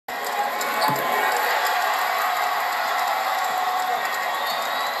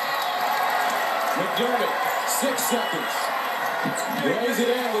McDermott, 6 seconds. Lays it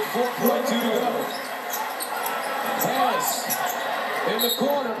in with 4.2 to go. Pass in the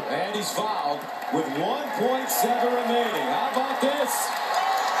corner, and he's fouled with 1.7 remaining. How about this?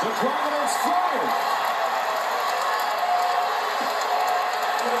 The Providence Friars.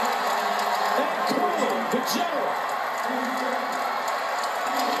 And Creighton, the general.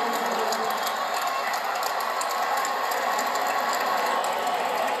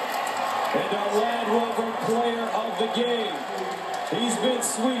 And our Land Rover player of the game. He's been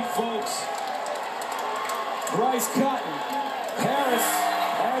sweet, folks. Bryce Cotton. Harris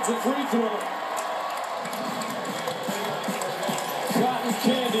adds a free throw. Cotton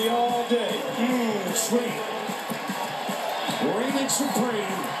candy all day. Sweet. Reigning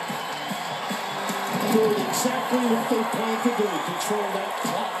supreme. Doing exactly what they plan to do. Control that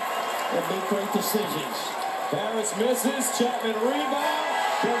clock and make great decisions. Harris misses. Chapman rebound.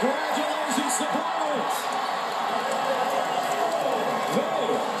 Congratulations to Providence. They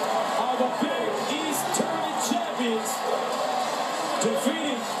are the Big East Tournament champions,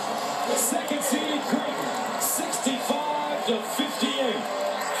 defeating second-seeded Creighton 65-58.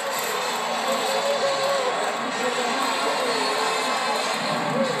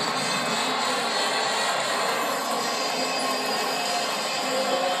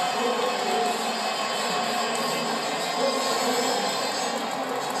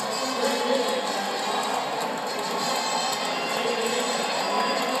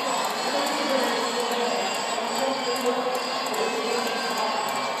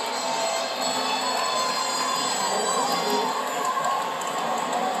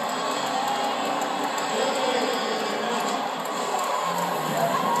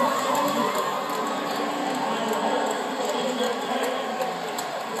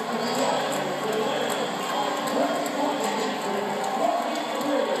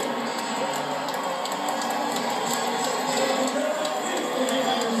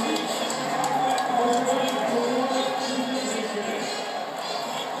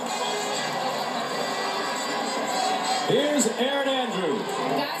 Here's Aaron Andrews.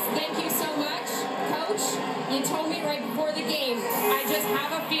 Guys, thank you so much. Coach, you told me right before the game, I just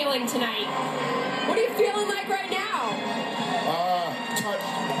have a feeling tonight. What are you feeling like right now?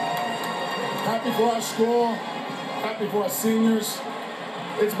 Happy for our school, happy for our seniors.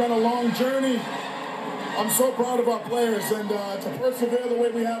 It's been a long journey. I'm so proud of our players, and to persevere the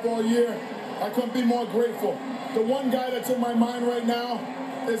way we have all year, I couldn't be more grateful. The one guy that's in my mind right now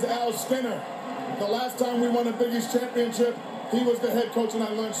is Al Skinner. The last time we won a Big East championship, he was the head coach, and I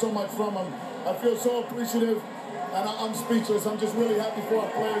learned so much from him. I feel so appreciative, and I'm speechless. I'm just really happy for our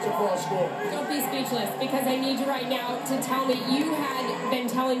players and for our school. Don't be speechless, because I need you right now to tell me, you had been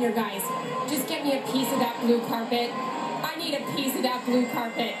telling your guys, just get me a piece of that blue carpet. I need a piece of that blue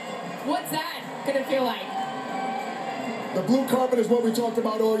carpet. What's that gonna feel like? The blue carpet is what we talked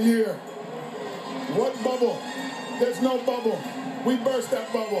about all year. What bubble? There's no bubble. We burst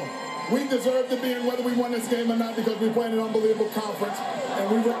that bubble. We deserve to be in whether we won this game or not, because we play in an unbelievable conference and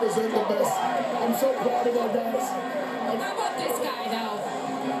we represent the best. I'm so proud of our guys. How about this guy, though?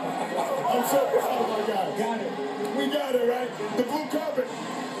 I'm so proud of our guys. Got it. We got it, right? The blue carpet.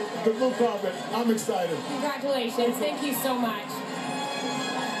 The blue carpet. I'm excited. Congratulations. Thank you so much.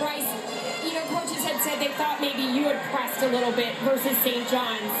 Bryce, you know, coaches had said they thought maybe you had pressed a little bit versus St.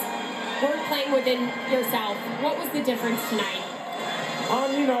 John's. Weren't playing within yourself. What was the difference tonight?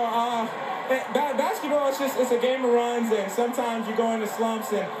 Basketball is it's a game of runs, and sometimes you go into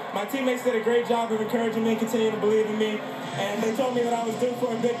slumps, and my teammates did a great job of encouraging me and continue to believe in me, and they told me that I was due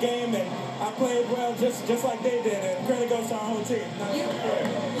for a big game, and I played well just like they did, and credit goes to our whole team. You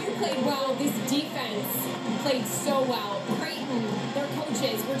played well. This defense played so well. Creighton, their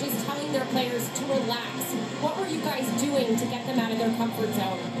coaches were just telling their players to relax. What were you guys doing to get them out of their comfort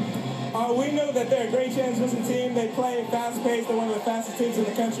zone? We knew that they're a great transmission team. They play fast-paced. They're one of the fastest teams in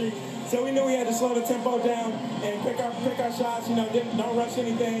the country. So we knew we had to slow the tempo down and pick our shots. You know, don't rush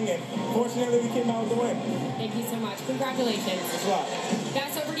anything. And fortunately, we came out with the win. Thank you so much. Congratulations. Thanks a lot.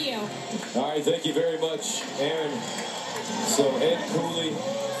 That's over to you. All right, thank you very much, Aaron. So Ed Cooley,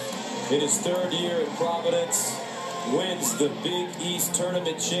 in his 3rd year at Providence, wins the Big East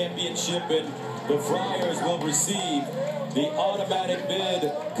Tournament Championship, and the Friars will receive the automatic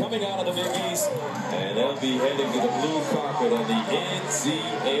bid coming out of the Big East, and they'll be heading to the blue carpet on the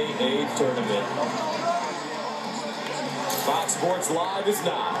NCAA tournament. Fox Sports Live is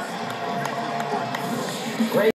now.